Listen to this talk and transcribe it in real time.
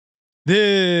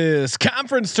This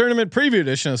conference tournament preview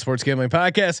edition of Sports Gambling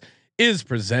Podcast is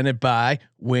presented by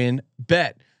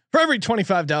WynnBET. For every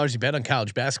 $25 you bet on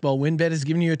college basketball, WynnBET is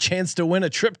giving you a chance to win a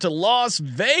trip to Las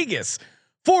Vegas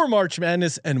for March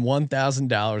Madness and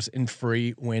 $1,000 in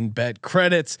free WynnBET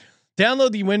credits.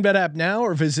 Download the WynnBET app now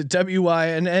or visit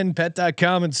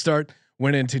wynnbet.com and start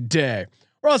winning today.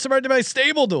 We're also brought to you by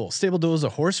Stable Duel. Stable Duel is a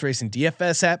horse racing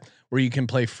DFS app where you can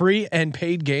play free and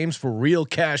paid games for real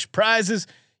cash prizes.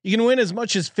 You can win as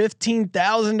much as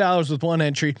 $15,000 with one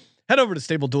entry. Head over to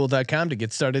StableDuel.com to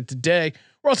get started today.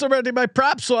 We're also brought to you by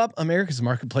PropSwap, America's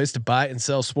marketplace to buy and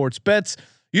sell sports bets.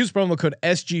 Use promo code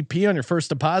SGP on your first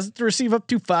deposit to receive up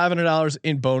to $500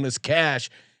 in bonus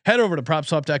cash. Head over to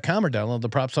PropSwap.com or download the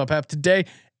PropSwap app today.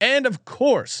 And of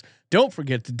course, don't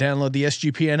forget to download the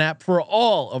SGPN app for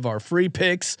all of our free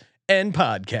picks and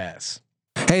podcasts.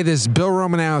 Hey, this is Bill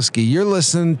Romanowski. You're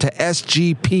listening to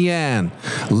SGPN.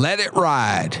 Let it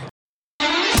ride.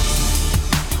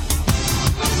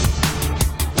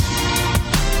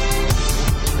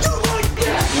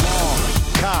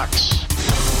 Cox.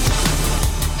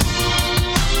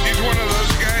 He's one of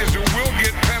those guys who will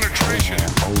get penetration.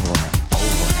 Over.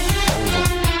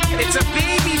 It's a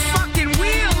baby fucking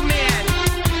wheel, man.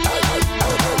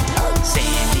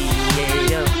 San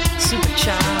Diego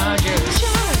Superchargers.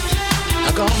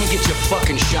 Now go home and get your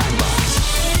fucking shine box.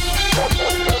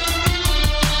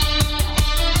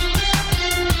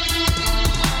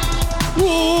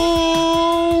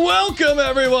 Whoa, welcome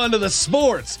everyone to the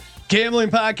Sports Gambling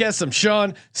Podcast. I'm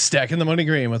Sean, stacking the money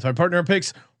green with my partner in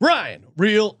picks, Ryan,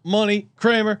 Real Money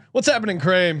Kramer. What's happening,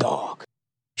 Kramer? Dog.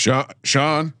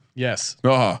 Sean. Yes.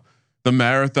 The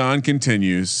marathon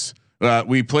continues.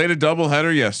 We played a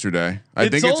doubleheader yesterday. I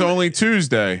think it's only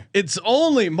Tuesday. It's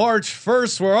only March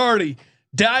 1st. We're already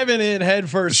diving in head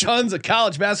first. Tons of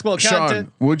college basketball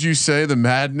content. Sean, would you say the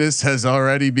madness has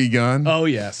already begun? Oh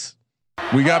yes.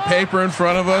 We got paper in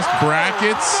front of us,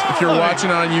 brackets. If you're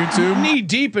watching on YouTube, knee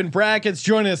deep in brackets.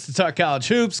 Joining us to talk college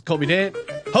hoops, Colby Dant,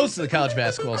 host of the College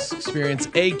Basketball Experience,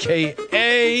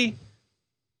 aka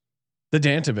the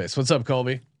Dantabase. What's up,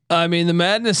 Colby? I mean, the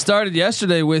madness started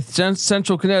yesterday with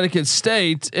Central Connecticut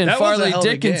State and Farley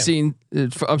Dickinson.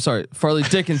 Farley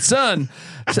Dickinson.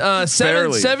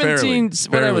 17,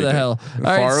 whatever the hell.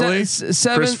 Farley,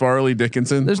 Chris Farley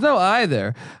Dickinson. There's no I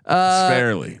there.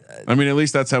 Fairly. I mean, at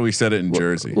least that's how we said it in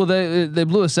Jersey. Well, they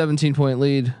blew a 17-point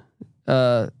lead.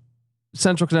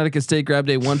 Central Connecticut State grabbed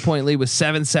a 1-point lead with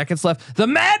 7 seconds left. The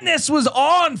madness was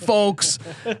on, folks,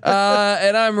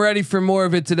 and I'm ready for more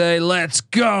of it today. Let's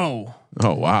go.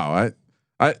 Oh wow!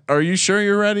 Are you sure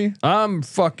you're ready? I'm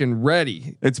fucking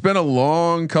ready. It's been a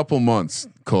long couple months,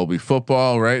 Colby.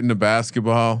 Football right into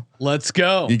basketball. Let's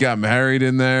go. You got married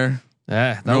in there.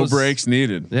 No breaks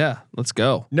needed. Yeah, let's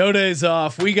go. No days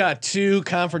off. We got 2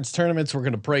 conference tournaments we're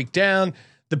going to break down.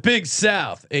 The Big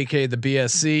South, aka the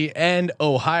BSC, and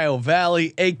Ohio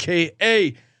Valley,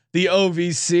 aka the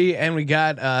OVC, and we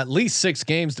got at least 6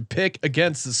 games to pick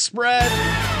against the spread.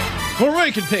 We're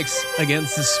making picks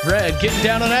against the spread, getting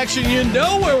down on action. You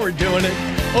know where we're doing it,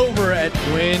 over at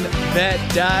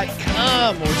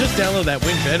WynnBET.com, or just download that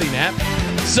Wynn betting app.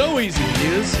 So easy to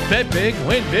use. Bet big,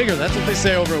 win bigger. That's what they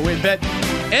say over at WynnBET.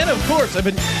 And of course, I've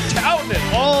been touting it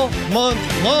all month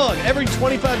long. Every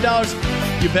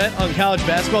 $25 you bet on college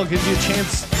basketball gives you a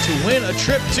chance to win a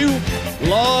trip to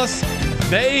Las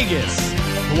Vegas.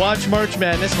 Watch March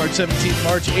Madness, March 17th,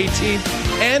 March 18th,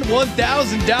 and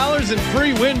 $1,000 in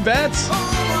free win bets.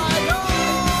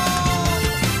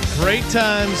 Great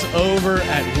times over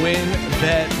at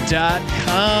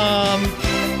WynnBET.com.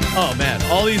 Oh man,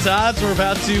 all these odds we're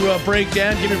about to break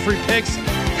down, give you free picks,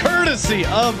 courtesy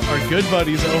of our good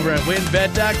buddies over at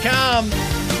WynnBET.com.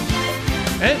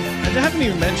 And I haven't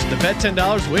even mentioned the bet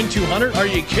 $10, win 200. Are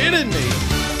you kidding me?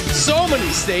 So many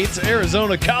states: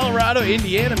 Arizona, Colorado,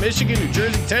 Indiana, Michigan, New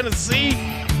Jersey, Tennessee,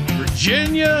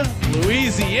 Virginia,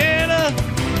 Louisiana,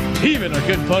 even our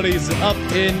good buddies up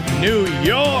in New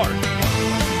York.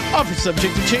 Offer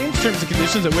subject to change. Terms and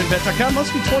conditions at WynnBET.com.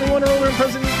 Must be 21 or older and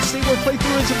present in the state where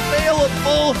playthrough is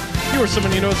available. If you or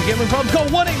someone you know has a gambling problem, call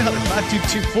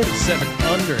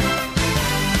 1-800-522-4700.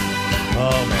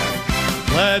 Oh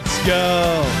man, let's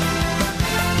go.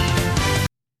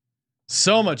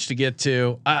 So much to get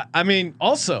to. I mean,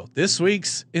 also this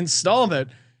week's installment,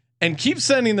 and keep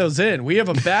sending those in. We have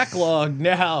a backlog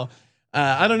now.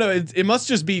 I don't know. It must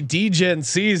just be DGen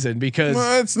season because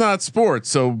it's not sports.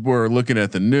 So we're looking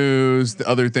at the news. The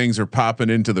other things are popping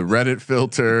into the Reddit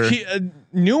filter.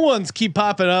 New ones keep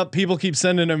popping up. People keep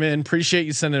sending them in. Appreciate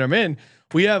you sending them in.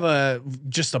 We have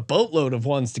just a boatload of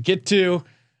ones to get to.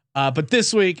 But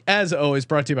this week, as always,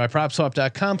 brought to you by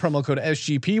PropSwap.com, promo code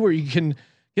SGP, where you can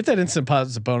get that instant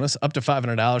deposit bonus up to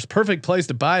 $500. Perfect place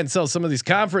to buy and sell some of these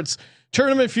conference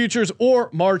tournament futures or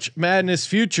March Madness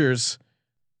futures.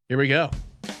 Here we go.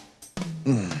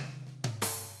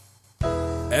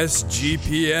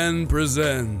 SGPN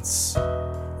presents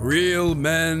Real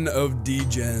Men of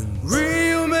Degens.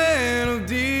 Real Men of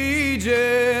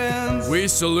Degens. We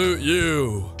salute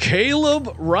you.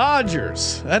 Caleb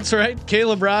Rogers. That's right.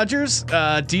 Caleb Rogers.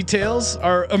 Details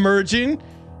are emerging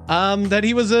that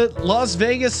he was a Las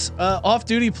Vegas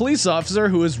off-duty police officer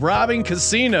who was robbing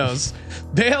casinos.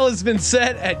 Bail has been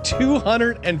set at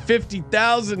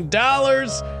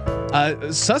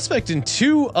 $250,000. Suspect in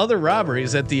 2 other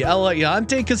robberies at the El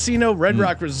Ayante Casino, Red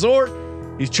Rock Resort.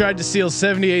 He's tried to steal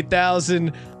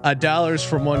 $78,000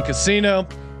 from one casino.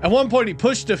 At one point, he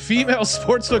pushed a female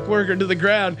sportsbook worker to the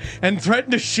ground and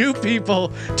threatened to shoot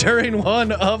people during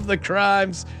one of the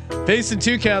crimes. Facing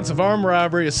 2 counts of armed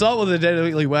robbery, assault with a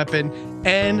deadly weapon,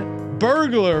 and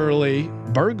burglary.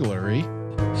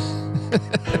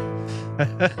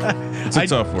 It's a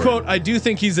tough word. Quote, I do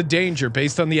think he's a danger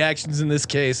based on the actions in this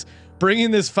case.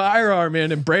 Bringing this firearm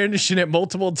in and brandishing it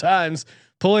multiple times,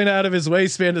 pulling out of his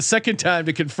waistband a second time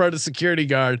to confront a security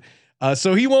guard.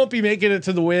 So he won't be making it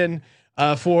to the win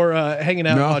for hanging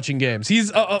out and watching games. He's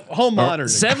home monitoring.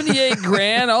 78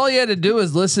 grand. All he had to do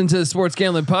was listen to the Sports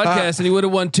Gambling Podcast, and he would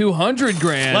have won 200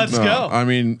 grand. Let's go. I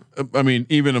mean,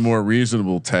 even a more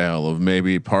reasonable tale of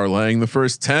maybe parlaying the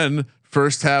first 10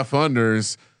 first half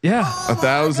unders. Yeah,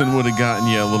 1,000 would have gotten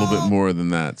you a little bit more than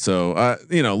that. So,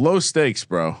 low stakes,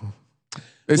 bro.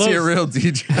 Is he a real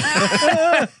DJ?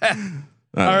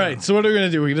 All right. So what are we gonna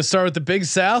do? We're gonna start with the Big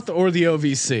South or the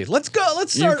OVC. Let's go.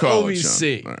 Let's start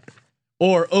OVC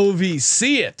or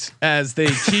OVC it, as they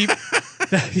keep.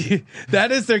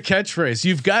 That is their catchphrase.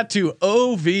 You've got to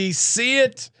OVC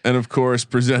it. And of course,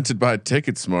 presented by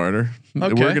Ticket Smarter.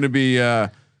 Okay. We're going to be, I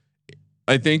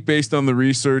think, based on the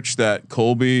research that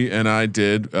Colby and I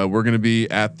did, we're going to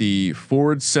be at the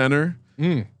Ford Center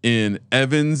in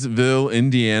Evansville,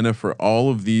 Indiana, for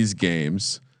all of these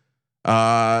games.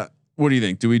 What do you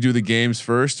think? Do we do the games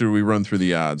first, or do we run through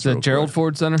the odds? The Gerald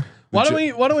Ford Center. Why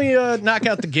don't we knock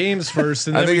out the games first,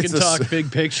 and then we can talk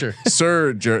big picture.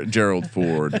 Sir Gerald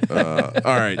Ford. All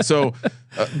right, so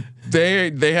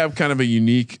they have kind of a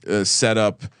unique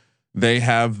setup. They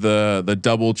have the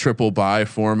double triple bye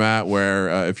format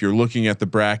where if you're looking at the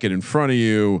bracket in front of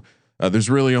you, there's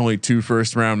really only 2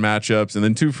 first round matchups, and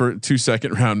then 2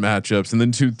 second round matchups, and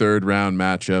then 2 third round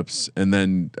matchups, and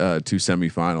then 2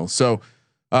 semifinals. So.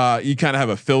 You kind of have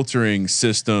a filtering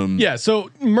system. Yeah.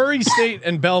 So Murray State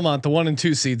and Belmont, the 1 and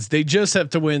 2 seeds, they just have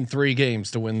to win 3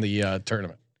 games to win the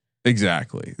tournament.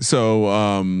 Exactly.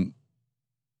 So,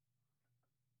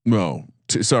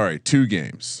 2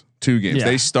 games. 2 games. Yeah.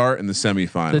 They start in the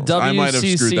semifinals. The WCC I might have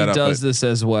screwed that up, does this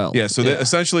as well. Yeah. So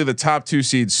essentially, the top 2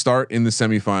 seeds start in the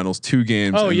semifinals. 2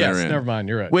 games. Oh yes. Never mind.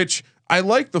 You're right. Which. I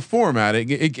like the format.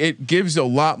 It gives a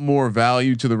lot more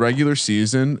value to the regular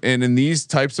season, and in these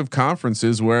types of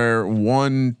conferences where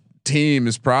one team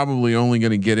is probably only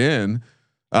going to get in,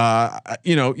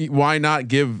 why not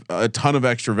give a ton of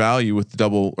extra value with the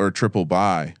double or triple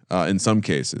bye in some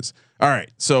cases? All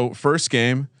right, so first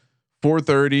game,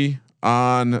 4:30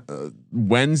 on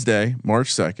Wednesday,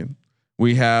 March 2nd.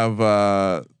 We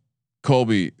have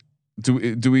Colby.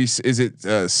 Do we? Is it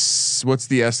what's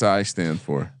the SI stand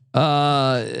for?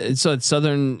 So it's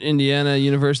Southern Indiana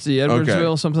University,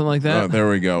 Edwardsville, something like that. Oh, there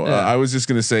we go. Yeah. I was just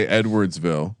going to say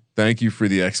Edwardsville. Thank you for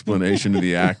the explanation of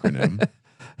the acronym.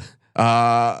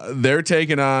 They're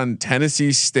taking on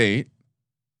Tennessee State.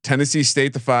 Tennessee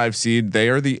State, the 5 seed. They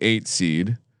are the 8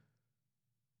 seed.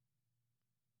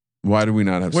 Why do we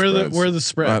not have spreads? Where are the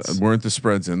spreads? Weren't the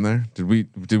spreads in there?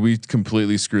 Did we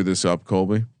completely screw this up,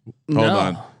 Colby? Hold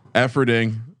on.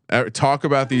 Efforting. Talk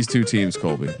about these 2 teams,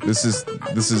 Colby. This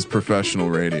is professional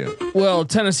radio. Well,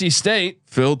 Tennessee State.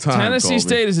 Fill time. Tennessee Colby.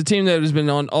 State is a team that has been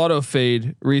on auto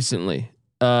fade recently.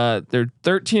 They're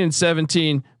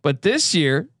 13-17, but this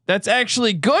year that's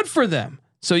actually good for them.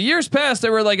 So years past they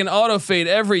were like an auto fade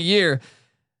every year.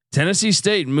 Tennessee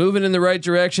State moving in the right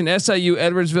direction. SIU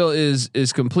Edwardsville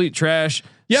is complete trash.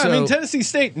 Yeah, I mean Tennessee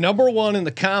State number 1 in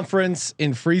the conference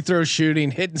in free throw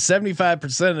shooting, hitting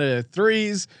 75% of the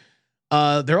threes.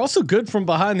 They're also good from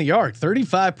behind the arc,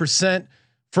 35%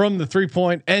 from the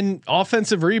 3-point and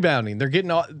offensive rebounding. They're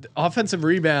getting offensive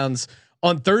rebounds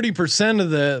on 30% of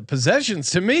the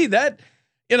possessions. To me, that,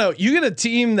 you get a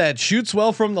team that shoots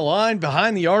well from the line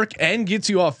behind the arc and gets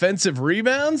you offensive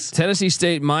rebounds. Tennessee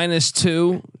State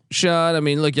 -2 Sean. I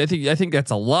mean, look, I think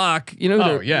that's a lock. You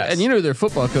know, yes. and you know who their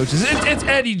football coach is. It's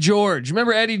Eddie George.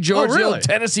 Remember Eddie George, really? the old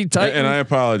Tennessee Titan? And I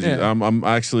apologize. Yeah. I'm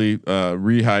actually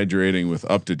rehydrating with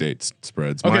up to date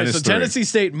spreads. Okay, -3. so Tennessee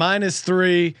State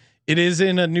 -3. It is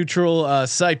in a neutral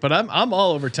site, but I'm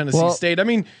all over Tennessee State. I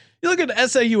mean, you look at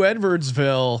SAU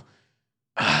Edwardsville.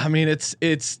 I mean,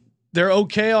 they're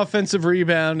okay offensive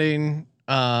rebounding.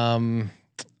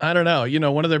 I don't know. You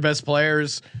know, one of their best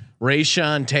players,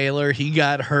 Rayshawn Taylor, he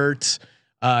got hurt.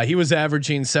 He was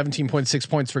averaging 17.6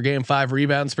 points per game, 5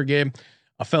 rebounds per game.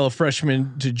 A fellow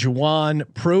freshman, Juwan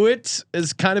Pruitt,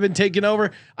 has kind of been taking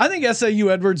over. I think SAU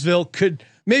Edwardsville could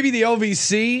maybe the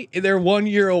OVC. They're 1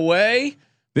 year away,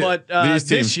 but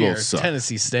this year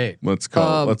Tennessee State. Let's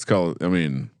call it. I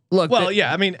mean, look. Well,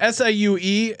 yeah. I mean,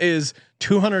 SAUE is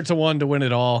 200 to 1 to win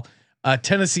it all.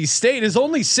 Tennessee State is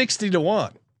only 60 to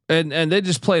 1. And they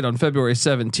just played on February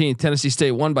 17th. Tennessee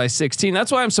State won by 16.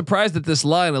 That's why I'm surprised at this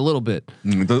line a little bit.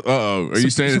 Are you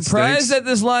saying surprised at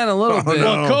this line a little bit?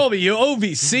 Well, Colby, you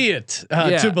OVC it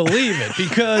to believe it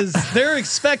because they're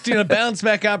expecting a bounce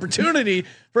back opportunity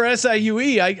for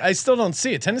SIUE. I still don't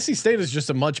see it. Tennessee State is just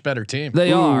a much better team.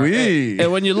 They are.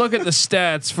 And when you look at the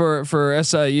stats for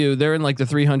SIU, they're in like the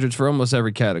 300s for almost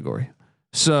every category.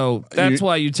 So that's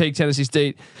why you take Tennessee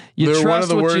State. You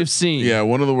trust what you've seen. Yeah,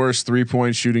 one of the worst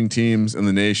 3-point shooting teams in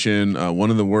the nation. One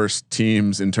of the worst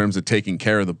teams in terms of taking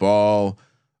care of the ball.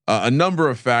 A number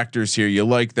of factors here. You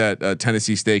like that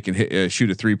Tennessee State can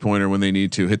shoot a 3-pointer when they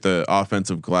need to, hit the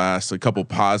offensive glass. A couple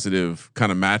positive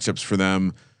kind of matchups for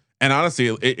them. And honestly,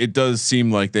 it does seem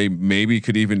like they maybe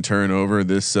could even turn over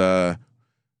this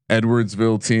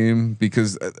Edwardsville team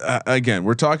because again,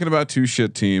 we're talking about 2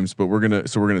 shit teams, but we're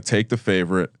gonna take the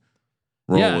favorite,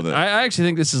 roll with it. I actually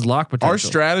think this is lock potential. Our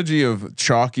strategy of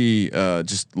chalky,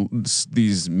 just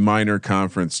these minor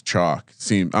conference chalk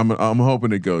I'm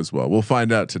hoping it goes well. We'll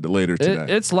find out later today.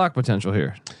 It's lock potential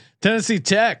here. Tennessee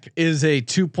Tech is a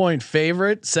 2-point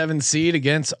favorite, 7 seed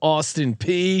against Austin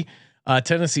P.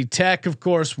 Tennessee Tech, of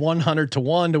course, 100 to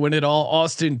 1 to win it all.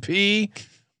 Austin P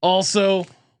also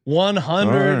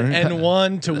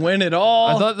 101 to win it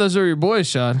all. I thought those were your boys,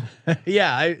 Sean.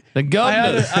 Yeah, the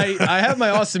governor. I have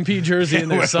my Austin P jersey in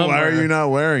there somewhere. Why are you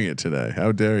not wearing it today?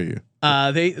 How dare you?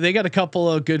 They got a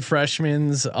couple of good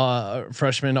freshman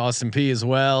Austin P as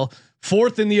well.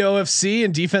 4th in the OFC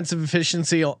in defensive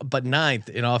efficiency, but 9th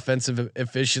in offensive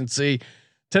efficiency.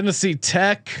 Tennessee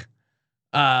Tech,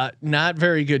 not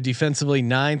very good defensively.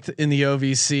 9th in the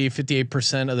OVC.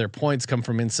 58% of their points come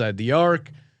from inside the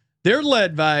arc. They're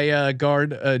led by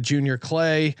guard Junior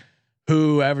Clay,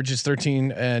 who averages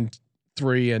 13 and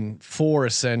 3 and 4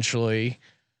 essentially.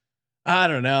 I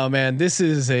don't know, man. This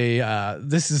is a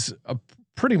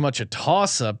pretty much a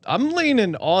toss up. I'm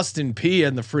leaning Austin P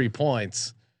and the free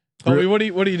points. Colby, what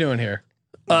are you doing here?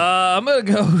 I'm gonna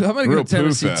go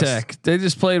Tennessee Tech. They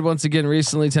just played once again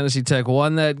recently. Tennessee Tech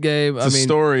won that game. It's a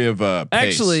story of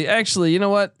pace. Actually, you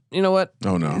know what?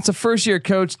 Oh no, it's a first year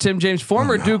coach, Tim James,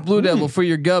 former Duke Blue Devil for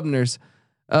your Governors,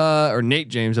 or Nate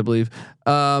James, I believe.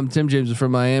 Tim James is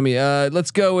from Miami.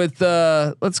 Let's go with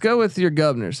your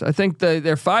Governors. I think they're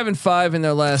 5-5 in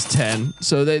their last 10,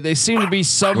 so they seem to be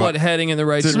somewhat heading in the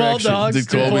right direction. Dogs. Did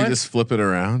Colby just flip it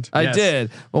around? I did.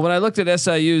 Well, when I looked at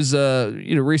SIU's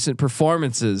recent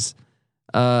performances,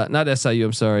 not SIU,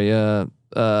 I'm sorry,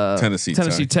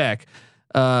 Tennessee Tech.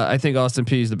 I think Austin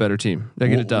P is the better team. They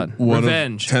get it done.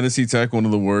 Revenge. Tennessee Tech, one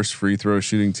of the worst free throw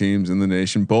shooting teams in the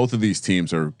nation. Both of these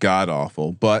teams are god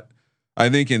awful, but I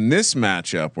think in this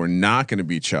matchup we're not going to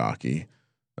be chalky.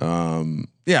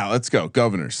 Yeah, let's go.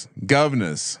 Governors.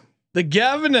 The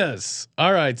Governors.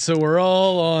 All right, so we're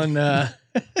all on.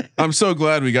 I'm so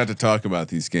glad we got to talk about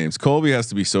these games. Colby has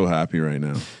to be so happy right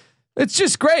now. It's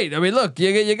just great. I mean, look,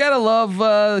 you gotta love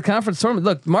the conference tournament.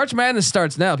 Look, March Madness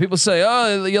starts now. People say,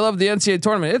 "Oh, you love the NCAA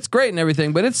tournament." It's great and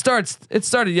everything, but it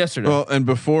started yesterday. Well, and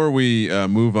before we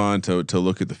move on to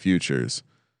look at the futures,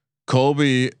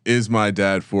 Colby is my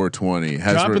dad 420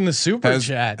 dropping the super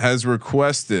chat has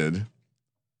requested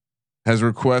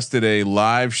a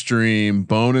live stream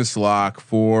bonus lock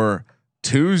for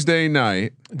Tuesday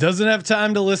night. Doesn't have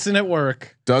time to listen at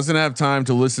work. Doesn't have time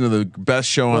to listen to the best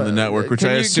show on the network, which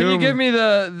I assume. Can you give me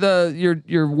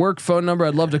your work phone number?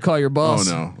 I'd love to call your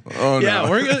boss. Oh no! Yeah,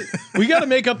 we got to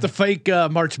make up the fake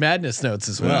March Madness notes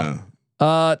as well.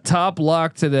 Yeah. Top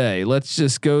lock today. Let's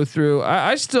just go through.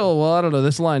 I don't know.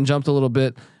 This line jumped a little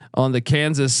bit on the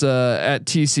Kansas at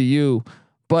TCU,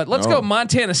 but let's go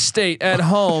Montana State at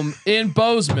home in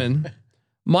Bozeman,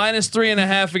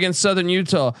 -3.5 against Southern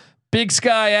Utah. Big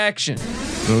Sky action.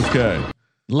 Okay.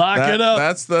 Lock it up.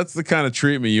 That's the kind of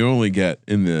treatment you only get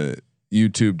in the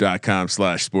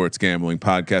YouTube.com/sports gambling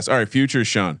podcast. All right, futures,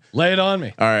 Sean. Lay it on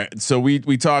me. All right, so we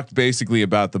talked basically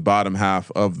about the bottom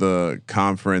half of the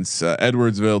conference.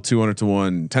 Edwardsville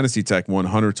 200-1, Tennessee Tech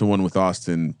 100-1 with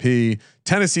Austin P.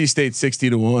 Tennessee State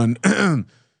 60-1.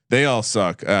 They all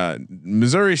suck.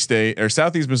 Missouri State or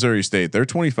Southeast Missouri State, they're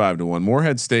 25-1.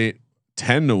 Morehead State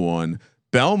 10-1.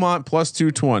 Belmont plus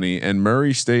 220 and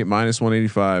Murray State minus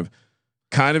 185.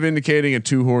 Kind of indicating a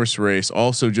 2-horse race.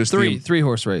 Also, just three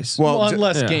horse race. Well,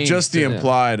 unless games, just the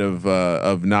implied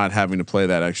of not having to play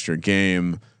that extra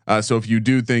game. So if you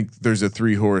do think there's a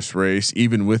 3-horse race,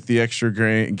 even with the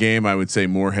extra game, I would say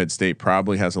Morehead State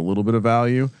probably has a little bit of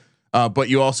value. But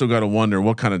you also got to wonder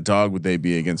what kind of dog would they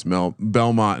be against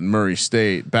Belmont and Murray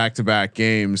State, back-to-back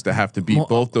games to have to beat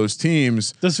both those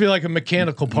teams. This would be like a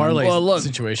mechanical parlay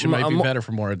situation. Might be better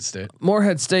for Morehead State.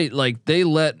 Morehead State, like they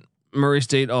let Murray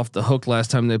State off the hook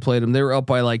last time they played them. They were up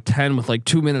by like 10 with like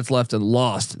 2 minutes left and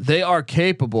lost. They are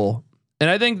capable, and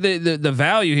I think the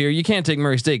value here, you can't take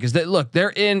Murray State because they're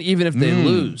in even if they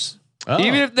lose.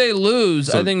 Even if they lose,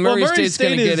 I think Murray State's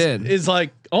going to get in. Is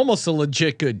like almost a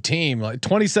legit good team, like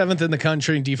 27th in the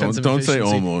country in defensive. Don't say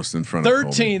efficiency, almost in front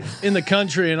 13th in the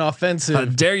country in offensive. How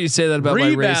dare you say that about my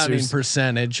rebounding Racers?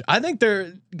 Percentage? I think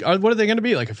they're. What are they going to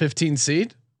be? Like a 15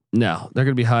 seed? No, they're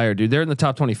going to be higher, dude. They're in the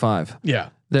top 25.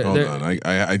 Yeah. Hold on,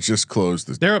 I just closed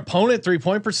this. Their opponent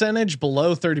 3-point percentage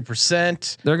below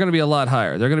 30%. They're going to be a lot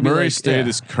higher. They're going to be Murray like, State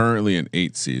is currently an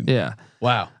 8 seed. Yeah.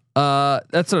 Wow.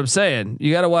 That's what I'm saying.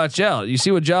 You got to watch out. You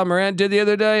see what John Morant did the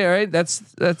other day. All right. That's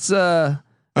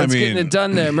getting it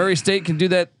done there. Murray State can do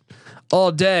that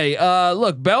all day.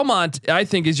 Look, Belmont, I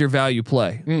think is your value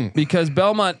play because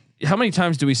Belmont, how many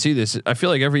times do we see this? I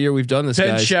feel like every year we've done this.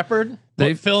 Ben guys. Shepherd,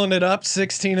 they filling it up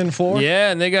 16-4.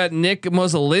 Yeah. And they got Nick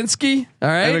Mozelinski. All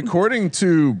right. And according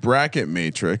to Bracket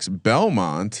Matrix,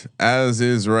 Belmont, as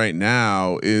is right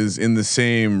now, is in the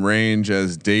same range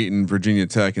as Dayton, Virginia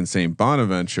Tech, and St.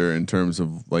 Bonaventure in terms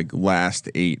of like last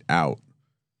 8 out.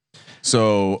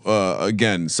 So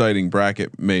again, citing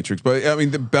Bracket Matrix, but I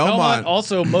mean the Belmont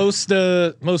also most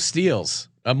steals,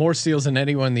 more steals than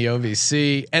anyone in the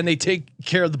OVC, and they take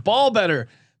care of the ball better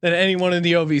than anyone in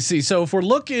the OVC. So if we're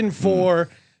looking for,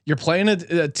 you're playing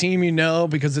a team,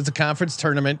 because it's a conference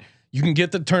tournament, you can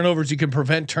get the turnovers, you can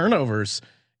prevent turnovers,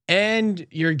 and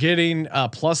you're getting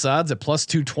plus odds at plus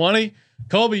 220.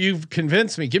 Colby, you've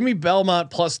convinced me. Give me Belmont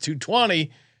plus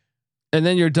 220. And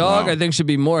then your dog, I think, should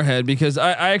be Morehead because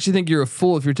I actually think you're a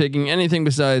fool if you're taking anything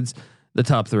besides the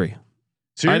top 3.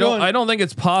 So I don't think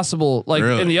it's possible. Like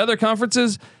in the other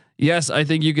conferences, yes, I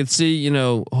think you could see,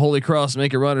 Holy Cross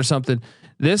make a run or something.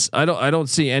 This, I don't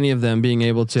see any of them being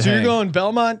able to. So hang. you're going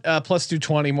Belmont plus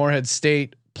 220, Morehead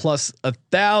State plus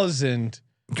 1,000.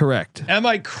 Correct. Am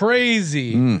I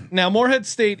crazy? Now Morehead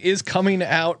State is coming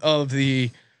out of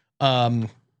the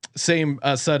same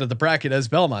side of the bracket as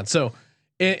Belmont, so.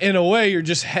 In a way,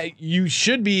 you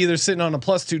should be either sitting on a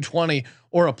plus 220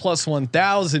 or a plus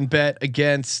 1,000 bet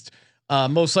against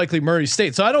most likely Murray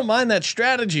State. So I don't mind that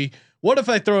strategy. What if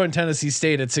I throw in Tennessee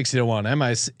State at 60-1? Am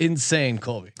I insane,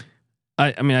 Colby?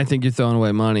 I mean, I think you're throwing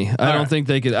away money. I don't think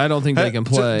they could. I don't think they can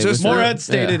play. Just Morehead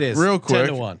State, it is real quick.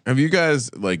 10-1. Have you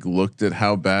guys looked at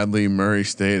how badly Murray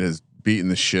State has beaten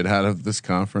the shit out of this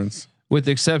conference? With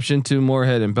the exception to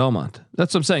Morehead and Belmont.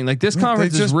 That's what I'm saying. Like this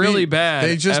conference is really bad.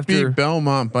 They just beat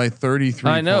Belmont by 33.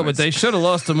 I know, points. but they should have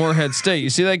lost to Morehead State. You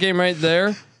see that game right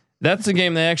there? That's the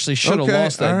game they actually should have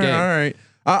lost that game. All right.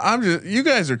 I'm just, you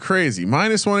guys are crazy.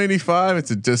 Minus 185.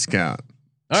 It's a discount.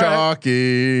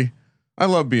 Chalky. Right. I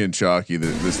love being chalky.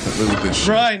 This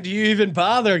Brian, do you even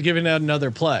bother giving out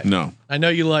another play? No. I know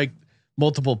you like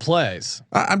multiple plays.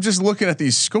 I'm just looking at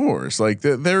these scores. Like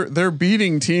they're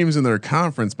beating teams in their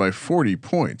conference by 40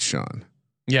 points, Sean.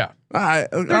 Yeah. All right.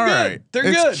 They're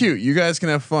it's good. Cute. You guys can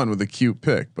have fun with a cute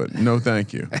pick, but no,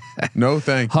 thank you. No,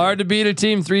 thank you. Hard to beat a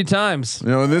team 3 times.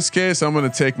 In this case, I'm going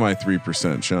to take my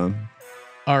 3%, Sean.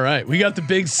 All right. We got the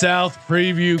Big South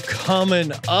preview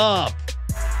coming up.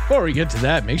 Before we get to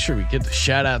that, make sure we get the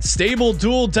shout out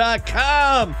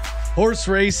StableDuel.com, horse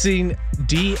racing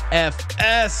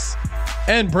DFS,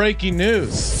 and breaking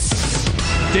news.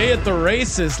 Day at the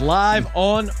Races live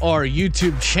on our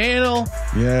YouTube channel.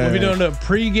 Yeah. We'll be doing a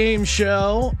pregame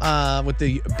show with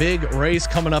the big race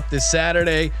coming up this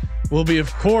Saturday. We'll be,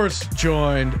 of course,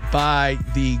 joined by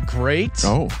the great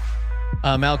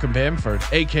Malcolm Bamford,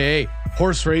 aka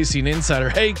Horse Racing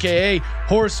Insider, aka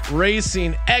Horse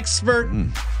Racing Expert.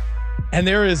 And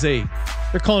there is they're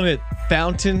calling it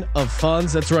Fountain of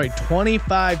Funds. That's right,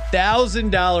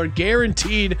 $25,000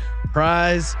 guaranteed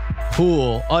prize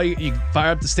pool. You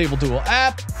fire up the Stable Duel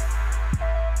app,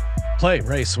 Play,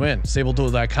 race, win.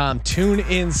 StableDuel.com. Tune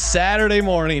in Saturday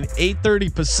morning,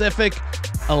 8:30 Pacific,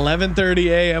 11:30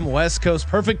 a.m. West Coast.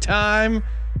 Perfect time.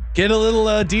 Get a little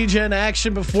DGen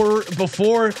action before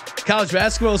college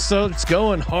basketball starts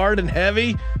going hard and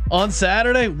heavy on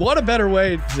Saturday. What a better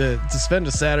way to spend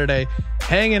a Saturday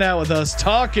hanging out with us,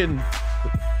 talking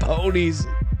ponies.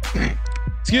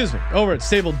 Excuse me. Over at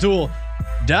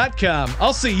StableDuel.com.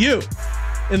 I'll see you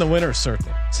in the winner's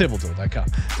circle. StableDuel.com.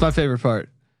 It's my favorite part.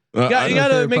 You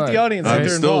gotta make the audience. I'm they're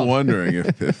still involved. wondering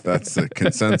if that's the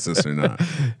consensus or not.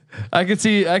 I could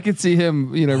see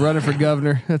him, running for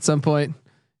governor at some point.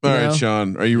 All right,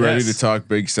 Sean, are you ready to talk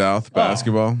Big South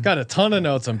basketball? Got a ton of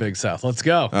notes on Big South. Let's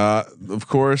go. Of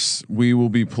course, we will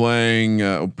be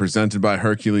playing presented by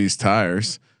Hercules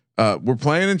Tires. We're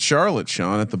playing in Charlotte,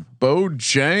 Sean, at the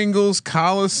Bojangles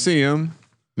Coliseum.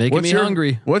 Making me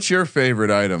hungry. What's your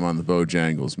favorite item on the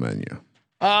Bojangles menu?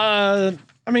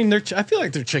 I mean, I feel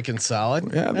like they're chicken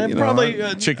salad. Yeah, and probably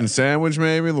chicken sandwich,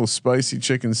 maybe a little spicy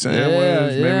chicken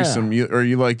sandwich. Maybe some, or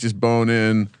you like just bone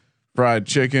in fried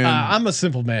chicken. I'm a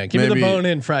simple man. Give me the bone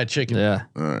in fried chicken. Yeah.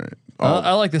 All right.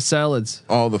 I like the salads.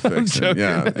 All the fixing.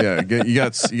 Yeah. You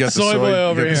got the Soy boy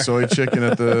over here. the soy chicken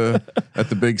at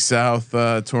the Big South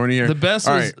tourney. The best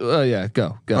All was right.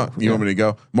 Go. You want me to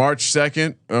go? March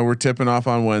 2nd. We're tipping off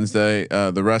on Wednesday.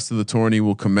 The rest of the tourney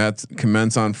will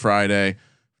commence on Friday.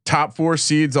 Top 4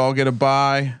 seeds all get a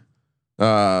bye.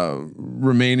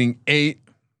 Remaining 8,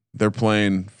 they're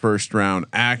playing first round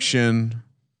action.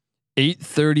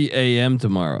 8:30 a.m.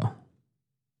 tomorrow.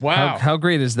 Wow. How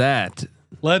great is that?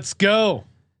 Let's go.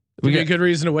 We get a good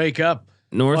reason to wake up.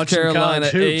 North Watch some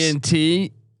Carolina college hoops.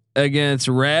 A&T against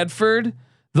Radford.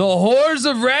 The whores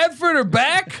of Radford are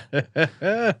back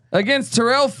against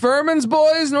Terrell Furman's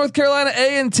boys. North Carolina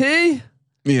A&T.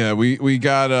 Yeah, we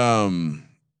got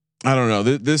I don't know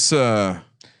this.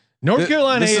 North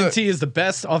Carolina this, A&T is the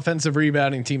best offensive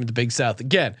rebounding team in the Big South.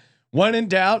 Again, when in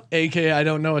doubt, aka I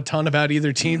don't know a ton about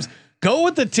either teams. Go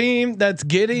with the team that's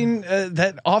getting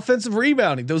that offensive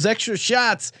rebounding, those extra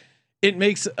shots. It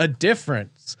makes a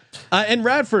difference. And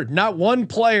Radford, not one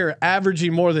player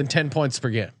averaging more than 10 points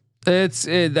per game. That's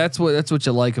what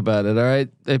you like about it. All right,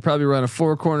 they probably run a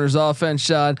 4 corners offense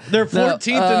shot. They're 14th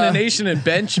in the nation in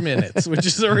bench minutes, which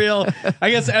is a real. I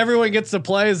guess everyone gets to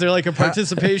play. Is there like a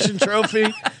participation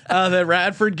trophy that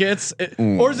Radford gets,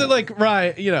 or is it like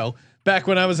back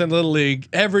when I was in Little League,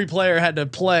 every player had to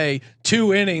play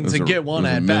 2 innings and get one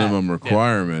at bat. Minimum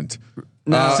requirement.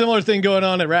 Similar thing going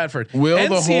on at Radford. Will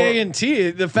NCA&T,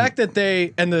 the fact that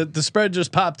they and the spread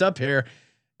just popped up here.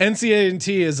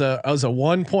 NCA&T is a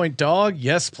 1-point dog.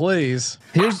 Yes, please.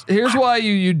 Here's why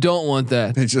you don't want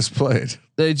that. They just played.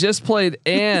 They just played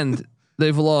and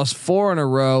they've lost 4 in a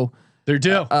row. They're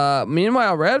due.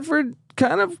 Meanwhile, Radford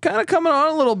kind of coming on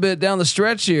a little bit down the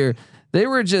stretch here. They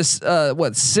were just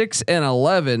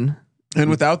 6-11, and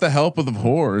without the help of the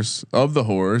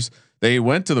whores, they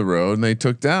went to the road and they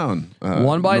took down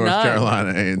 1 by North 9. Carolina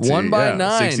A&T. 1 by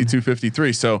 9,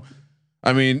 62-53. So,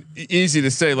 I mean, easy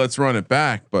to say let's run it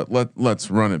back, but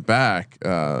let's run it back.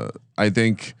 I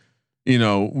think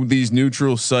these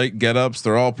neutral site get-ups,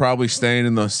 they're all probably staying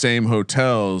in the same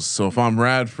hotels. So if I'm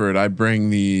Radford, I bring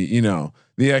the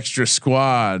extra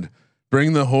squad,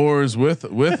 bring the whores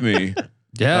with me.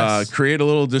 Yes. Create a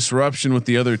little disruption with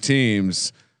the other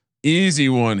teams. Easy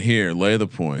one here. Lay the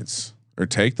points or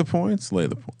take the points. Lay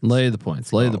the points. Lay the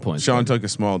points. Lay the points. Sean took a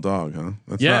small dog, huh?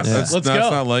 That's let's go.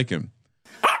 That's not like him.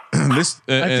 I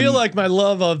feel like my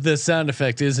love of this sound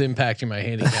effect is impacting my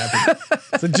handicap.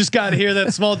 So just got to hear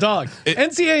that small dog.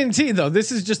 NCA&T though,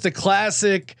 this is just a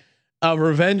classic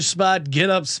revenge spot, get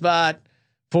up spot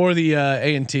for the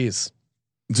A&Ts.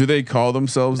 Do they call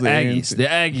themselves the Aggies? A&T? The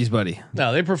Aggies, buddy.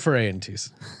 No, they prefer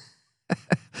A&Ts.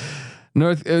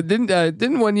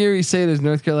 Didn't 1 year he say it as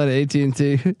North Carolina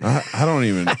AT&T? I don't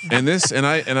even. And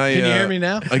I. Can you hear me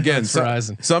now? Again,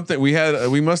 Verizon. something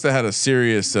we must have had a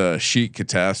serious sheet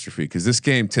catastrophe because this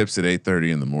game tips at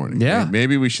 8:30 in the morning. Yeah,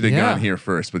 maybe we should have gone here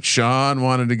first, but Sean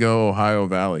wanted to go Ohio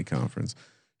Valley Conference,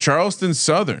 Charleston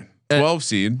Southern 12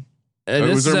 seed.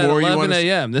 This is at 11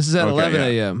 a.m. This is at 11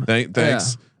 a.m. Thanks.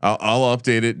 Yeah. I'll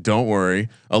update it. Don't worry.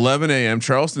 11 a.m.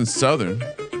 Charleston Southern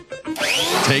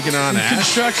taking on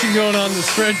construction going on the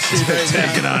spreadsheet right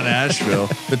taking on Asheville.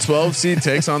 The 12 seed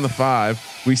takes on the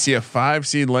 5. We see a 5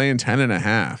 seed laying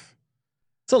 10.5.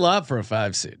 It's a lot for a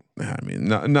 5 seed. I mean,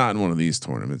 not in one of these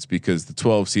tournaments because the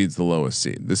 12 seed's the lowest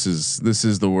seed. This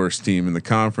is the worst team in the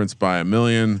conference by a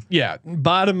million. Yeah,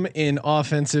 bottom in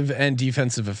offensive and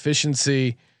defensive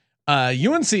efficiency.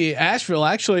 UNC Asheville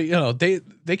actually,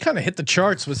 they kind of hit the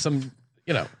charts with some,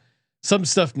 some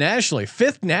stuff nationally,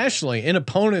 5th nationally in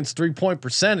opponents' 3-point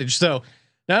percentage. So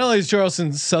not only is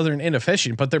Charleston Southern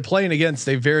inefficient, but they're playing against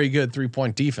a very good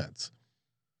 3-point defense.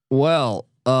 Well,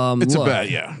 It's look, a bad,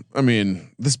 yeah. I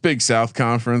mean, this Big South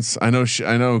Conference. I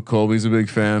know Colby's a big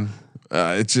fan.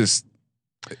 This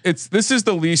is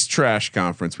the least trash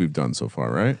conference we've done so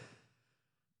far, right?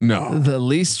 No, the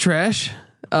least trash.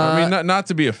 I mean, not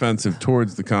to be offensive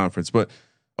towards the conference, but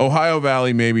Ohio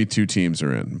Valley, maybe 2 teams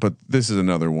are in, but this is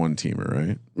another 1-teamer,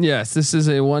 right? Yes, this is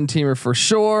a 1-teamer for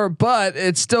sure, but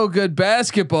it's still good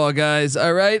basketball, guys.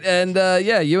 All right. And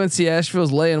UNC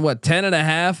Asheville's laying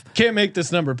 10.5. Can't make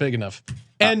this number big enough.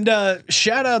 And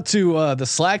shout out to the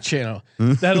Slack channel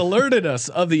that alerted us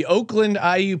of the Oakland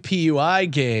IUPUI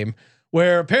game,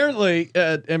 where apparently,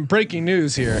 and breaking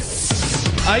news here,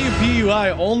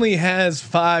 IUPUI only has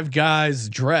 5 guys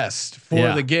dressed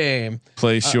for the game.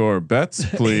 Place your bets,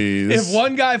 please. If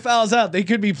one guy fouls out, they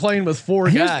could be playing with 4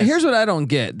 guys. Here's what I don't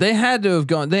get. They had to have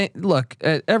gone. They look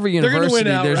at every university.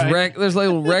 There's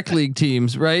little rec league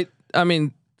teams, right? I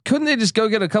mean, couldn't they just go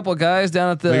get a couple of guys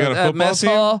down at mess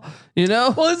hall? You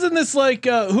know? Well, isn't this like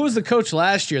who was the coach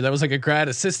last year that was like a grad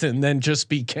assistant and then just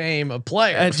became a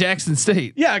player at Jackson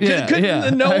State? Yeah,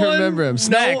 no I one remember him.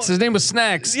 Snacks. His name was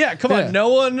Snacks. Yeah, come on. No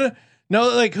one. No,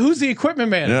 like who's the equipment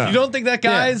man? Yeah. You don't think that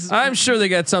guy's? Yeah. I'm sure they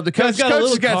got something. Coach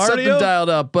has got something dialed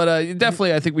up, but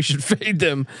definitely I think we should fade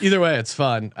them. Either way, it's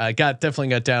fun. I definitely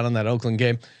got down on that Oakland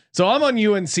game. So I'm on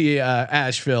UNC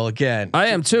Asheville again. I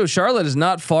am too. Charlotte is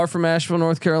not far from Asheville,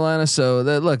 North Carolina. So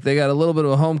they got a little bit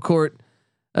of a home court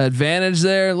advantage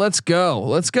there. Let's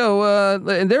go.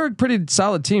 And they're a pretty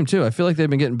solid team too. I feel like they've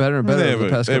been getting better and better over the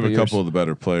past couple of years. They have a couple of the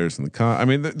better players in the I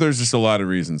mean, there's just a lot of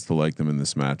reasons to like them in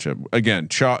this matchup. Again,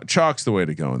 chalk's the way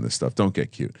to go in this stuff. Don't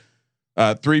get cute.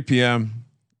 3 p.m.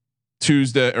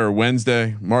 Tuesday or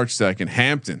Wednesday, March 2nd,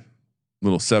 Hampton.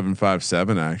 Little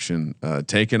 7-5-7 action,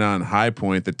 taking on High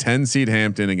Point, the 10 seed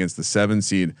Hampton against the 7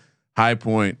 seed High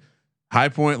Point. High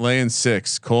Point laying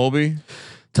 6. Colby,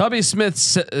 Tubby Smith,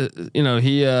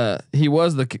 he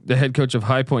was the head coach of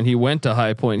High Point. He went to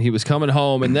High Point. He was coming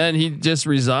home, and then he just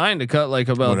resigned to cut like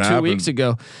about 2 weeks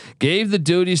ago. Gave the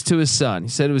duties to his son. He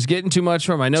said it was getting too much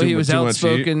for him. I know he was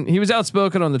outspoken. He was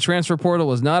outspoken on the transfer portal.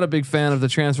 Was not a big fan of the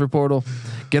transfer portal.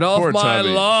 Get off my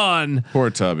lawn. Poor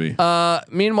Tubby.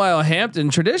 Meanwhile, Hampton,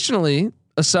 traditionally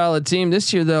a solid team.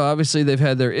 This year, though, obviously they've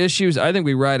had their issues. I think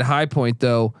we ride High Point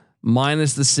though.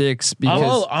 Minus the 6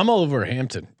 because I'm all over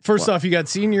Hampton. First off, you got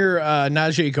senior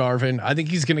Najee Garvin. I think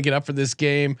he's going to get up for this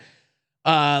game.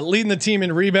 Leading the team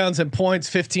in rebounds and points,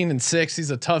 15 and 6. He's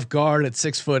a tough guard at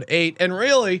 6'8". And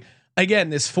really,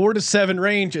 again, this 4 to 7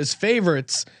 range is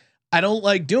favorites. I don't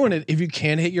like doing it if you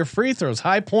can't hit your free throws.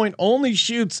 High Point only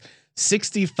shoots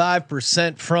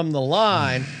 65% from the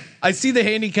line. I see the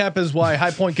handicap as why High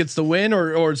Point gets the win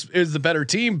or is the better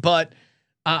team, but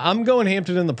I'm going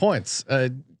Hampton in the points.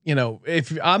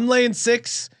 If I'm laying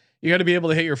 6, you got to be able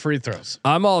to hit your free throws.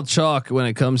 I'm all chalk when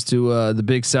it comes to the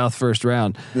Big South first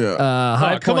round.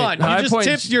 Yeah. Come on. You just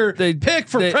tipped your pick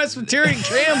for Presbyterian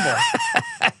Campbell.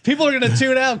 People are going to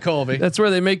tune out, Colby. That's where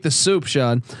they make the soup,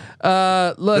 Sean.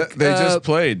 Look, they just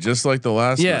played just like the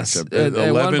last matchup.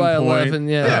 11 by point, 11.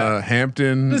 Yeah.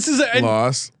 Hampton. This is a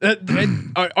loss.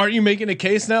 Are you making a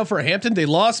case now for Hampton? They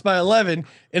lost by 11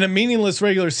 in a meaningless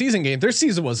regular season game. Their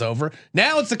season was over.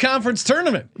 Now it's the conference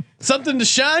tournament. Something to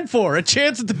shine for. A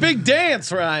chance at the big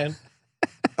dance, Ryan.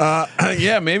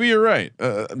 Yeah, maybe you're right.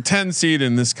 10 seed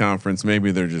in this conference.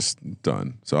 Maybe they're just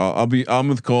done. So I'm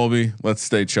with Colby. Let's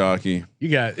stay chalky. You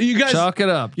guys chalk it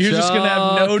up. You're just gonna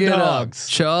have no dogs.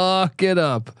 Chalk it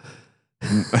up.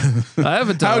 I have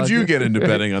a dog. How'd you get into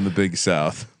betting on the Big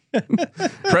South?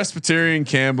 Presbyterian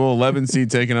Campbell, 11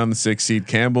 seed taking on the 6 seed.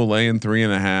 Campbell laying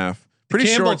 3.5. Pretty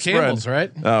short Campbell's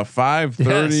spread, right?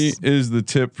 5:30 is the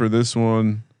tip for this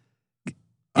one.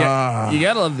 Yeah, you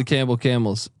gotta love the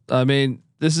Camels. I mean,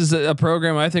 this is a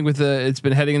program I think it's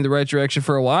been heading in the right direction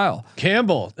for a while.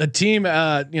 Campbell, a team,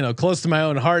 close to my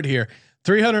own heart here.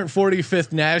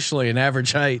 345th nationally in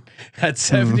average height at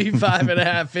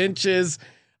 75.5 inches.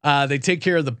 They take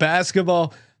care of the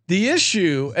basketball. The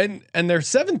issue, and they're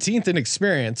 17th in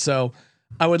experience, so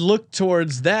I would look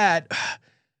towards that.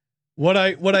 What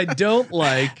I don't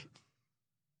like,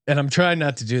 and I'm trying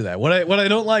not to do that. What I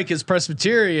don't like is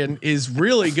Presbyterian is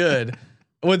really good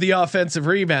with the offensive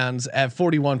rebounds at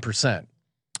 41%.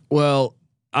 Well,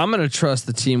 I'm going to trust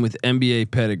the team with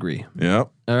NBA pedigree.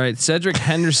 Yep. All right, Cedric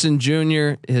Henderson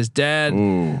Jr. His dad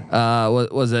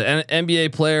was an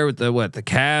NBA player with the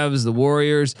Cavs, the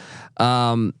Warriors.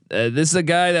 This is a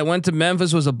guy that went to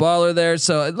Memphis, was a baller there.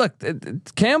 So look,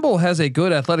 Campbell has a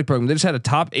good athletic program. They just had a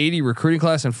top 80 recruiting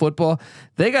class in football.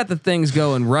 They got the things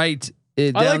going right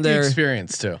down I like there. the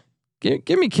experience too.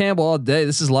 Give me Campbell all day.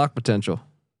 This is lock potential.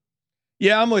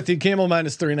 Yeah, I'm with you. Campbell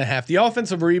 -3.5. The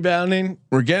offensive rebounding.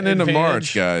 We're getting into advantage.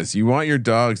 March, guys. You want your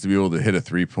dogs to be able to hit a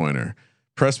 3-pointer.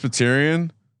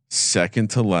 Presbyterian,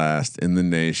 second to last in the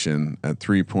nation at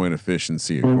 3-point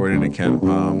efficiency, according to Ken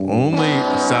Palm. Only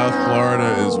South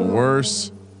Florida is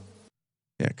worse.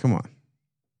 Yeah, come on.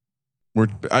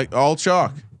 All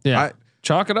chalk. Yeah,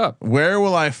 chalk it up. Where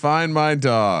will I find my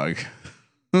dog?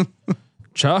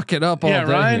 Chalk it up all day.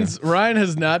 Ryan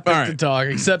has not picked All right. a dog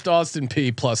except Austin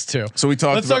P +2. So we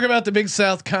talked. Let's talk about the Big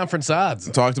South Conference odds.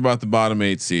 Talked about the bottom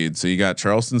 8 seeds. So you got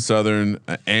Charleston Southern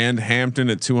and Hampton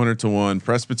at 200-1,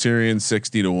 Presbyterian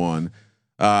 60-1,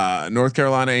 North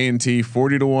Carolina A&T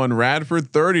 40-1,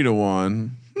 Radford 30-1,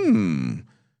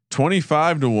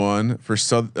 25-1 for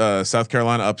South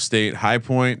Carolina Upstate, High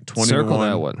Point 20-1, Circle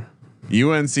that one.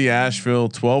 UNC Asheville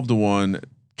 12-1,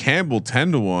 Campbell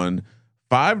 10-1.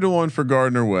 5-1 for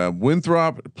Gardner Webb,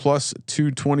 Winthrop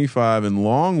 +225, and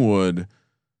Longwood,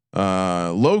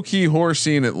 low key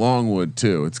horsing at Longwood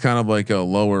too. It's kind of like a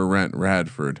lower rent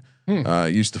Radford.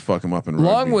 Used to fuck him up in rugby.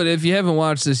 Longwood. If you haven't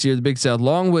watched this year, the Big South,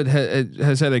 Longwood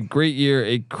has had a great year,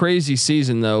 a crazy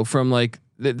season though. From like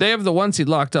they have the 1 seed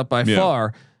locked up by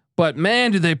far, but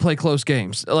man, do they play close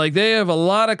games? Like they have a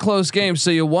lot of close games.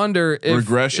 So you wonder if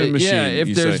regression machine. Yeah,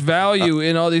 if there's value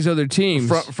in all these other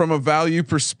teams. From a value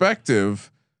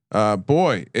perspective,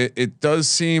 it does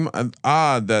seem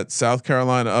odd that South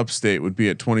Carolina Upstate would be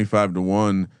at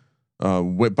 25-1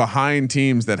 behind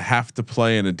teams that have to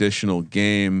play an additional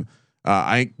game.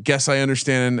 I guess I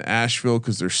understand Asheville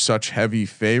because they're such heavy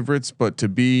favorites, but to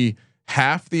be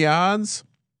half the odds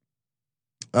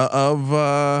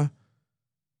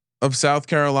of South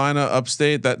Carolina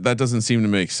Upstate, that doesn't seem to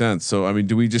make sense. So I mean,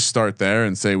 do we just start there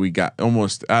and say we got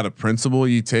almost out of principle?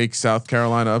 You take South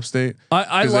Carolina Upstate.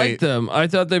 I like them. I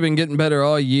thought they've been getting better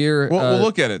all year. Well,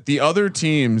 look at it. The other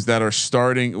teams that are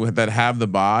starting that have the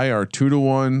bye are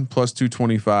 2-1,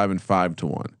 +225, and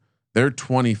 5-1. They're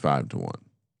 25-1.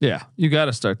 Yeah, you got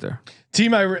to start there.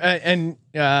 Team I don't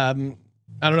know.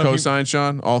 Cosign,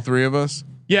 Sean. All three of us.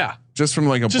 Yeah. Just from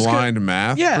like a blind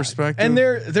math perspective. And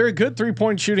they're a good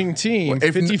 3-point shooting team,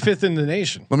 55th in the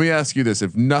nation. Let me ask you this: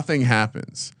 if nothing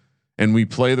happens and we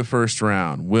play the first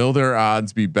round, will their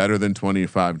odds be better than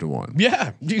 25-1?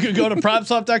 Yeah, you could go to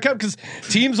propswap.com because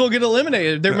teams will get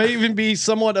eliminated. There may even be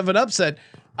somewhat of an upset.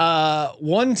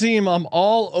 One team I'm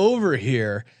all over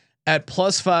here at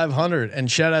 +500,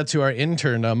 and shout out to our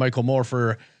intern Michael Moore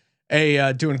for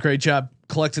doing a great job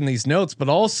collecting these notes, but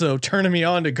also turning me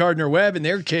on to Gardner Webb in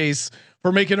their case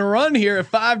for making a run here at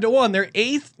 5-1. They're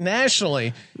 8th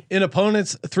nationally in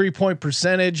opponents' 3-point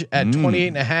percentage at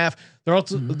 28.5.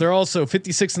 They're also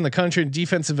 56th in the country in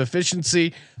defensive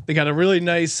efficiency. They got a really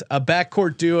nice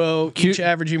backcourt duo, each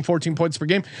averaging 14 points per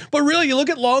game. But really, you look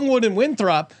at Longwood and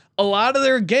Winthrop. A lot of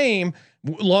their game,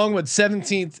 Longwood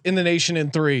 17th in the nation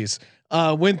in threes.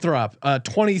 Winthrop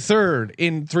 23rd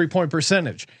in 3-point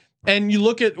percentage. And you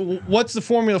look at what's the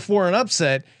formula for an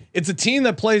upset. It's a team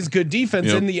that plays good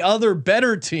defense, and the other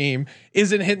better team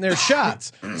isn't hitting their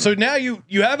shots. So now you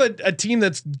have a team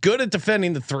that's good at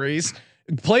defending the threes,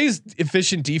 plays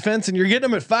efficient defense, and you're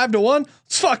getting them at 5-1.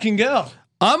 Let's fucking go.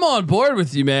 I'm on board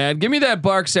with you, man. Give me that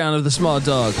bark sound of the small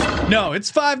dog. No,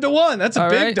 it's 5-1. That's a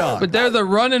big dog. But they're the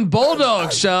running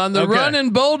bulldogs, Sean. The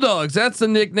running bulldogs. That's the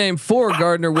nickname for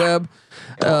Gardner Webb.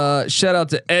 Shout out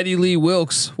to Eddie Lee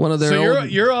Wilkes, one of their. So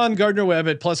you're on Gardner Webb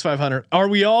at +500. Are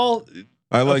we all?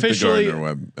 I like the Gardner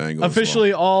Webb angle.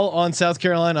 Officially, all on South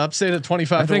Carolina Upstate at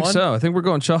 25-1. I think so. I think we're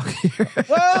going chalk here.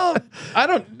 Well, I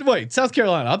don't wait. South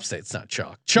Carolina Upstate's not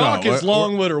chalk. Chalk is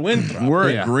Longwood or Winthrop.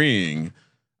 We're agreeing.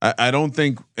 I don't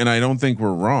think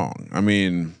we're wrong. I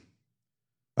mean,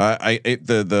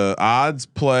 the odds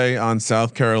play on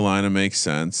South Carolina makes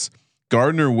sense.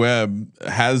 Gardner Webb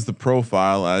has the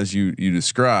profile as you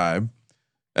describe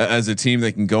as a team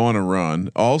that can go on a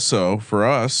run. Also for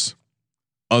us,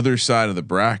 other side of the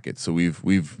bracket. So we've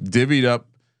divvied up.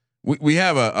 We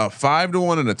have a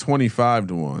 5-1 and a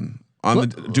 25-1 on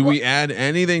do we add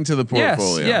anything to the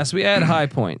portfolio? Yes, we add High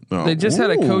Point. They just had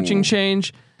a coaching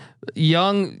change,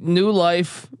 young, new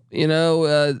life. You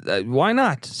know, why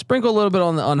not sprinkle a little bit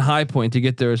on High Point to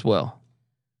get there as well?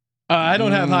 I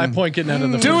don't have High Point getting out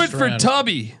of the do first it for round.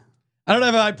 Tubby. I don't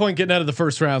have a High Point getting out of the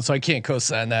first round, so I can't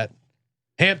co-sign that.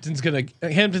 Hampton's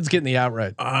getting the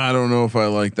outright. I don't know if I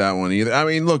like that one either. I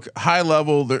mean, look, high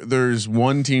level. There's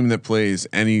one team that plays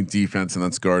any defense, and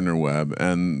that's Gardner Webb.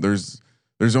 And there's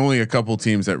only a couple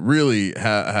teams that really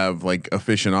have like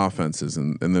efficient offenses,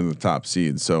 and then the top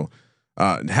seed. So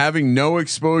having no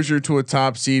exposure to a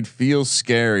top seed feels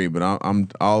scary. But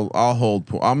I'll hold.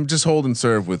 I'm just holding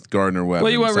serve with Gardner Webb.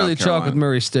 Well, you went South really Carolina. chalk with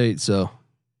Murray State, so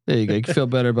there you go. You can feel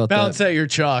better about Balance that. out your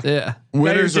chalk. Yeah.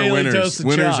 Winners Got are your daily winners. dose of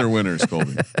Winners chalk. are winners,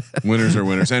 Colby. Winners are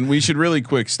winners. And we should really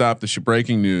quick stop the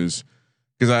breaking news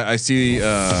because I see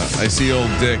old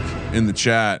Dick in the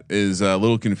chat is a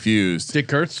little confused. Dick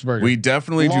Kurtzberger. We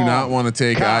definitely do not want to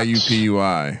take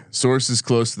IUPUI. Sources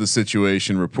close to the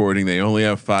situation reporting they only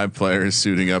have 5 players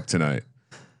suiting up tonight.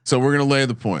 So we're gonna lay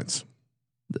the points.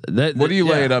 What do you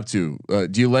lay it up to?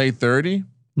 Do you lay 30?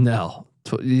 No.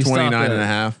 29 and a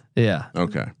half? Yeah.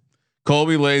 Okay.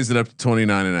 Colby lays it up to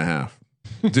 29 and a half.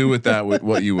 Do with that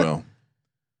what you will.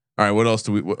 All right. What else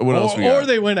do we? What else we got? Or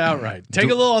they went outright. Take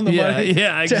a little on the money. Yeah,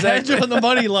 To hedge exactly. on the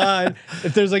money line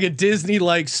if there's like a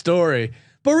Disney-like story.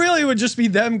 But really, it would just be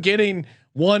them getting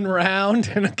one round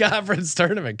in a conference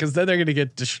tournament because then they're going to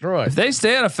get destroyed. If they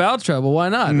stay out of foul trouble, why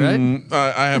not? Right?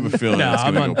 I have a feeling No, it's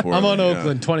I'm going on- to go poorly. I'm on yeah.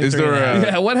 Oakland, 23 Is there and a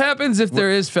half. Yeah. What happens if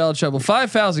there is foul trouble? 5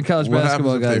 fouls in college what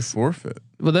basketball, happens if guys. they forfeit?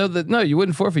 Well, no, you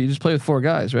wouldn't forfeit. You just play with 4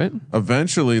 guys, right?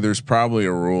 Eventually, there's probably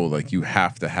a rule like you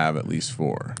have to have at least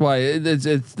 4. Why?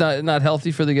 It's not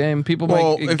healthy for the game. People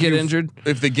might get injured.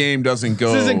 If the game doesn't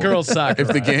go, This isn't girls soccer. if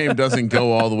the right? game doesn't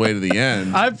go all the way to the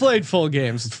end, I've played full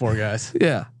games with 4 guys.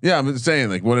 Yeah. yeah, I'm just saying,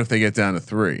 like, what if they get down to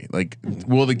 3? Like,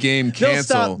 will the game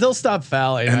cancel? They'll stop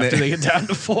fouling And after they- they get down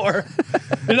to 4.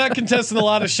 They're not contesting a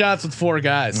lot of shots with 4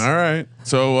 guys. All right.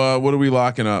 So what are we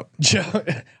locking up? Joe,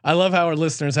 I love how our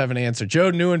listeners have an answer.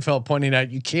 Joe Neuenfeld pointing out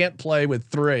you can't play with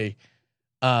 3.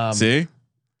 See?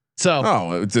 So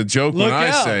Oh, it's a joke when Look I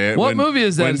out. say it. What when- movie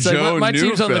is that? when It's like Joe my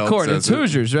team's on the Neufeld court. says It's it.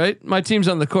 Hoosiers, right? My team's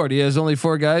on the court. He has only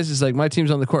 4 guys. It's like my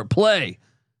team's on the court. Play.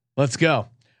 let's go.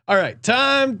 All right,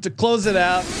 time to close it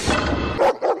out.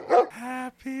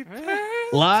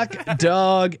 Lock,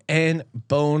 dog, and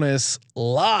bonus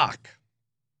lock.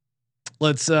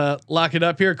 Let's lock it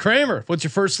up here. Kramer, what's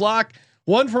your first lock?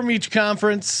 One from each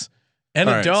conference and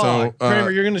All a right, dog. so,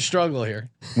 Kramer, you're going to struggle here.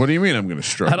 What do you mean I'm going to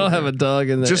struggle? I don't have a dog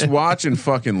in there. Just watch and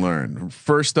fucking learn.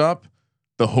 First up,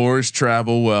 the Whores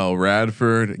travel well.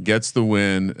 Radford gets the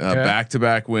win.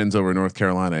 Back-to-back wins over North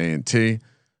Carolina A&T.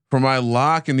 For my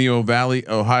lock in the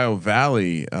Ohio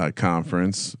Valley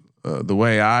Conference, the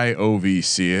way I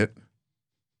OVC it.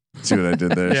 See what I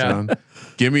did there, Yeah. Sean?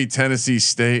 Give me Tennessee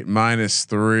State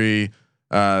 -3.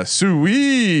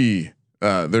 Suey.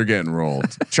 They're getting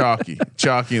rolled. Chalky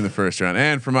in the first round.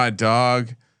 And for my dog,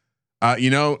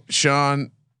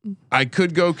 Sean, I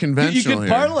could go You conventional could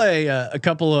here. parlay a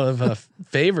couple of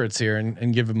favorites here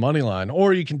and give a money line,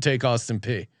 or you can take Austin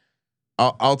P.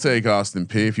 I'll take Austin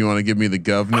P if you want to give me the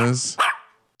governors.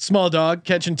 Small dog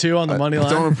catching 2 on the money I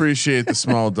line. don't appreciate the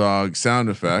small dog sound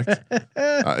effect.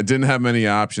 It didn't have many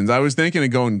options. I was thinking of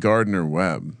going Gardner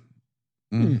Webb,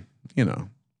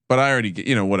 but I already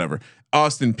get, whatever.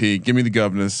 Austin P, give me the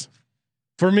governors.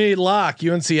 For me, lock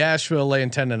UNC Asheville laying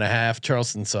 10.5.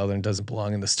 Charleston Southern doesn't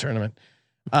belong in this tournament.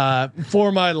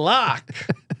 For my lock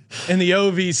in the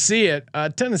OVC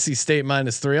at Tennessee State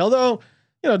 -3. Although,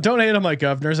 don't hate on my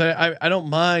governors. I don't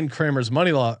mind Kramer's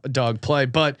money dog play,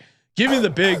 but give me the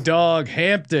big dog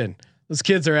Hampton. Those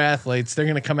kids are athletes. They're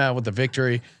going to come out with the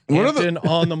victory. What are the- Hampton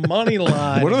on the money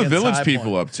line. What are the against Village High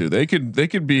people Point. up to? They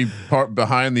could be part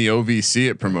behind the OVC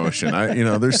at promotion.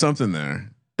 There's something there.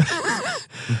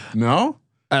 No,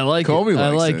 I like Colby it. I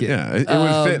likes like it. it. Yeah, it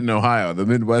would fit in Ohio. The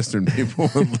Midwestern people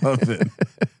would love it.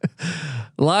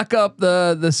 Lock up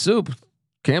the soup.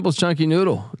 Campbell's Chunky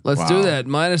Noodle. Let's do Wow. that.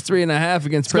 -3.5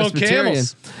 against Let's go Presbyterian.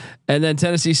 Camels. And then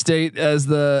Tennessee State as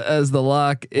the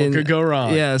lock. What could go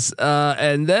wrong? Yes.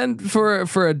 And then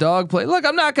for a dog play. Look,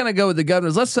 I'm not going to go with the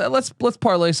governors. Let's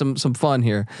parlay some fun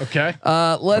here. Okay.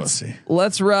 Pussy.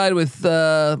 Let's ride with.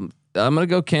 I'm going to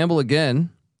go Campbell again.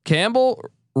 Campbell,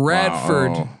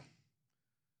 Radford, Wow.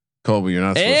 Colby, you're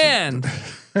not supposed and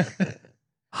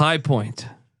High Point.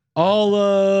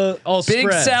 All Big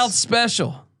spreads. South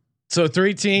special. So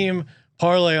 3-team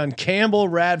parlay on Campbell,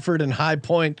 Radford, and High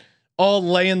Point, all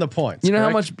laying the points. You know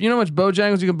correct? how much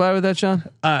Bojangles you can buy with that, Sean?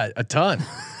 A ton.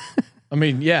 I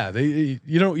mean, yeah,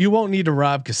 you won't need to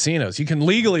rob casinos. You can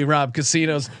legally rob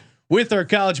casinos with our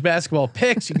college basketball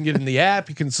picks. You can get in the app.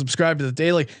 You can subscribe to the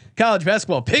daily college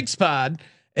basketball picks pod,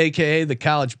 AKA the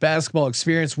college basketball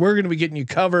experience. We're going to be getting you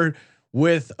covered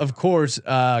with, of course,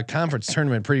 conference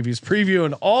tournament previews,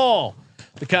 previewing all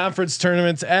the conference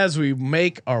tournaments as we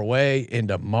make our way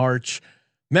into March.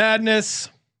 Madness.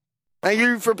 Thank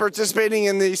you for participating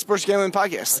in the Sports Gambling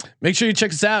Podcast. Make sure you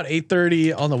check us out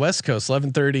 8:30 on the West Coast,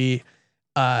 11:30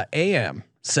 a.m.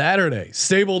 Saturday.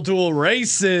 Stable Duel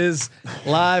Races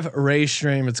live race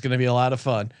stream. It's going to be a lot of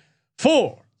fun.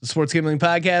 For the Sports Gambling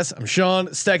Podcast, I'm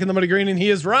Sean, stacking the money green, and he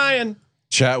is Ryan.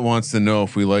 Chat wants to know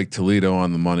if we like Toledo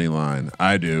on the money line.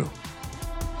 I do.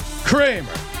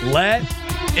 Kramer, let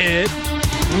it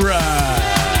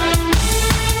ride.